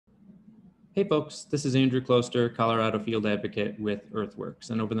Hey folks, this is Andrew Closter, Colorado Field Advocate with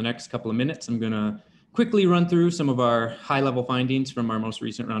Earthworks. And over the next couple of minutes, I'm gonna quickly run through some of our high-level findings from our most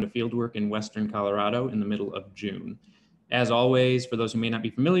recent round of fieldwork in Western Colorado in the middle of June. As always, for those who may not be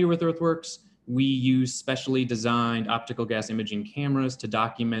familiar with Earthworks, we use specially designed optical gas imaging cameras to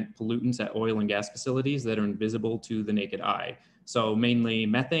document pollutants at oil and gas facilities that are invisible to the naked eye. So mainly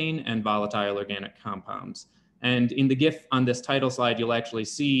methane and volatile organic compounds. And in the GIF on this title slide, you'll actually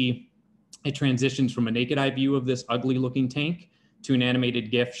see it transitions from a naked eye view of this ugly looking tank to an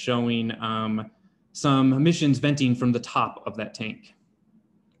animated GIF showing some emissions venting from the top of that tank.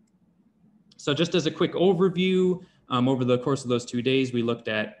 So just as a quick overview, over the course of those 2 days, we looked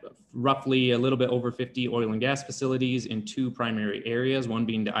at roughly a little bit over 50 oil and gas facilities in two primary areas, one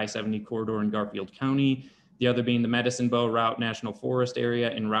being the I-70 corridor in Garfield County, the other being the Medicine Bow Route National Forest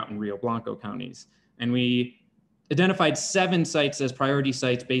area in Route and Rio Blanco counties. And we identified 7 sites as priority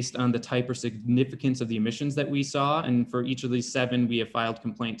sites based on the type or significance of the emissions that we saw. And for each of these 7, we have filed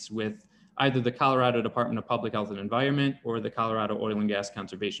complaints with either the Colorado Department of Public Health and Environment or the Colorado Oil and Gas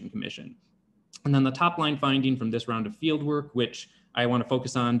Conservation Commission. And then the top line finding from this round of fieldwork, which I want to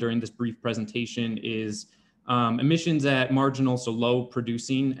focus on during this brief presentation, is emissions at marginal, so low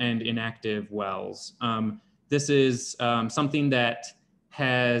producing and inactive wells. This is something that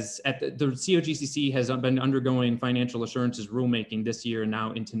has, the COGCC has been undergoing financial assurances rulemaking this year and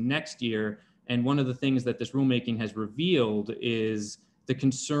now into next year. And one of the things that this rulemaking has revealed is the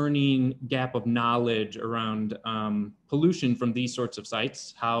concerning gap of knowledge around pollution from these sorts of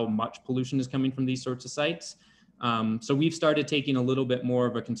sites, how much pollution is coming from these sorts of sites. So we've started taking a little bit more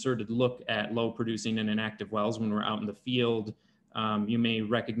of a concerted look at low producing and inactive wells when we're out in the field. You may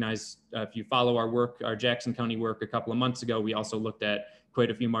recognize, if you follow our work, our Jackson County work a couple of months ago, we also looked at quite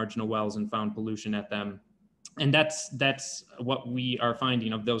a few marginal wells and found pollution at them. And that's what we are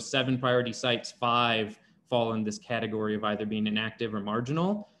finding. Of those 7 priority sites, 5 fall in this category of either being inactive or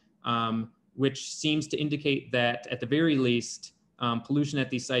marginal, which seems to indicate that at the very least, pollution at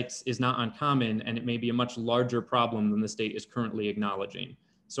these sites is not uncommon, and it may be a much larger problem than the state is currently acknowledging.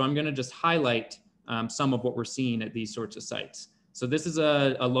 So I'm gonna just highlight some of what we're seeing at these sorts of sites. So this is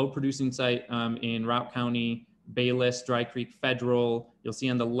a low producing site in Routt County, Bayless, Dry Creek Federal. You'll see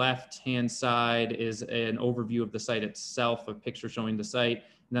on the left-hand side is an overview of the site itself, a picture showing the site.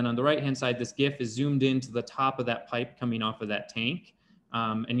 And then on the right-hand side, this GIF is zoomed into the top of that pipe coming off of that tank.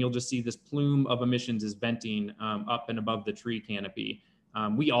 And you'll just see this plume of emissions is venting up and above the tree canopy.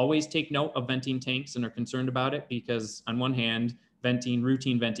 We always take note of venting tanks and are concerned about it because on one hand, venting,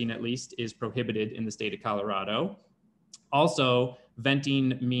 routine venting at least, is prohibited in the state of Colorado. Also,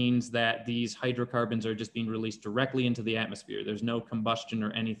 venting means that these hydrocarbons are just being released directly into the atmosphere. There's no combustion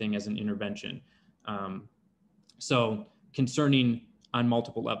or anything as an intervention. So concerning on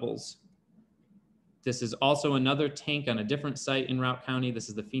multiple levels. This is also another tank on a different site in Routt County. This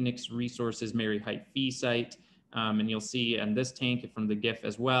is the Phoenix Resources Mary Height Fee site. And you'll see on this tank from the GIF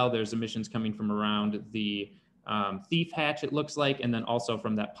as well, there's emissions coming from around the thief hatch, it looks like, and then also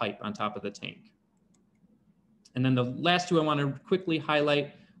from that pipe on top of the tank. And then the last 2 I want to quickly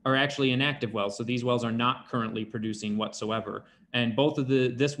highlight are actually inactive wells. So these wells are not currently producing whatsoever. And both of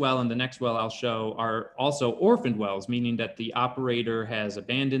this well and the next well I'll show are also orphaned wells, meaning that the operator has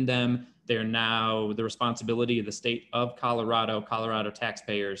abandoned them. They're now the responsibility of the state of Colorado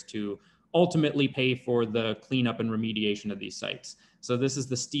taxpayers to ultimately pay for the cleanup and remediation of these sites. So this is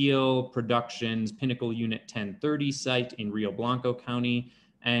the Steel Productions Pinnacle Unit 1030 site in Rio Blanco County.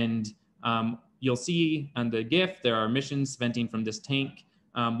 And you'll see on the GIF, there are emissions venting from this tank.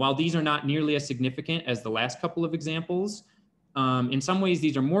 While these are not nearly as significant as the last couple of examples, in some ways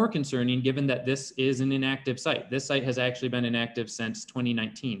these are more concerning given that this is an inactive site. This site has actually been inactive since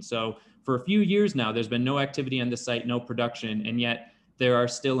 2019. So for a few years now, there's been no activity on this site, no production, and yet there are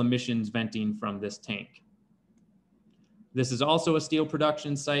still emissions venting from this tank. This is also a steel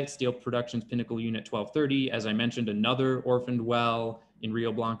production site, Steel Productions Pinnacle Unit 1230. As I mentioned, another orphaned well in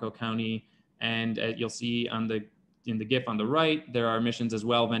Rio Blanco County. And you'll see in the GIF on the right, there are emissions as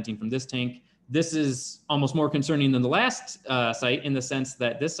well venting from this tank. This is almost more concerning than the last site in the sense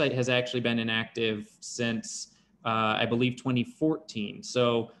that this site has actually been inactive since, I believe, 2014.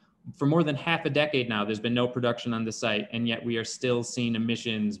 So for more than half a decade now, there's been no production on the site, and yet we are still seeing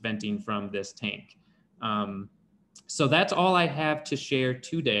emissions venting from this tank. So that's all I have to share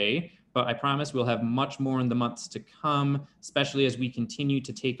today, but I promise we'll have much more in the months to come, especially as we continue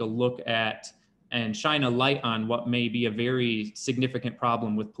to take a look at and shine a light on what may be a very significant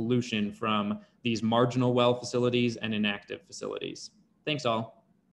problem with pollution from these marginal well facilities and inactive facilities. Thanks all.